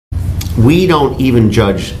we don't even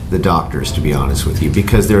judge the doctors, to be honest with you,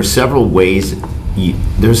 because there are several ways,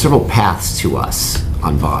 there are several paths to us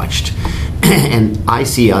on Botched. And I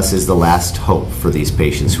see us as the last hope for these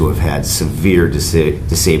patients who have had severe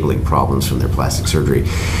disabling problems from their plastic surgery.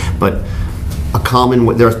 But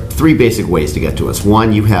there are three basic ways to get to us.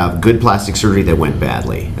 One, you have good plastic surgery that went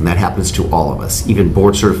badly, and that happens to all of us, even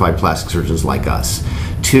board-certified plastic surgeons like us.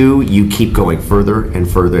 Two, you keep going further and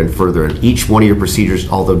further and further, and each one of your procedures,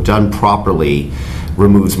 although done properly,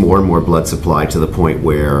 removes more and more blood supply to the point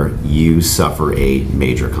where you suffer a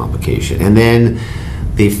major complication. And then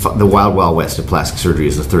the wild, wild west of plastic surgery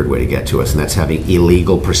is the third way to get to us, and that's having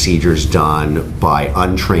illegal procedures done by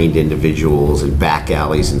untrained individuals in back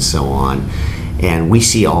alleys and so on. And we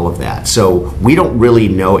see all of that. So we don't really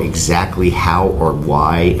know exactly how or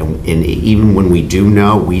why, and even when we do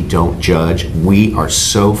know, we don't judge. We are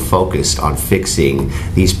so focused on fixing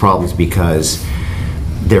these problems because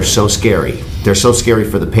they're so scary. They're so scary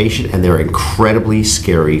for the patient, and they're incredibly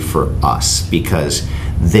scary for us because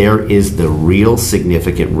there is the real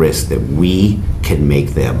significant risk that we can make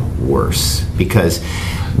them worse. Because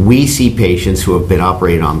we see patients who have been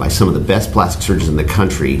operated on by some of the best plastic surgeons in the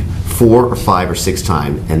country 4 or 5 or 6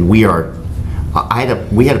 times, and we had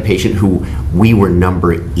a patient who we were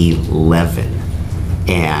number 11,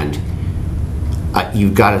 and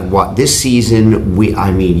you've got to watch this season.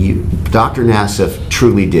 Dr. Nassif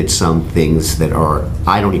truly did some things that are,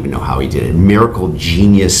 I don't even know how he did it, miracle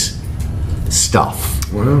genius stuff.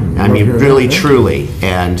 Wow. I mean, really, truly.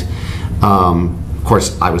 And of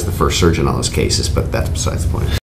course, I was the first surgeon on those cases, but that's besides the point.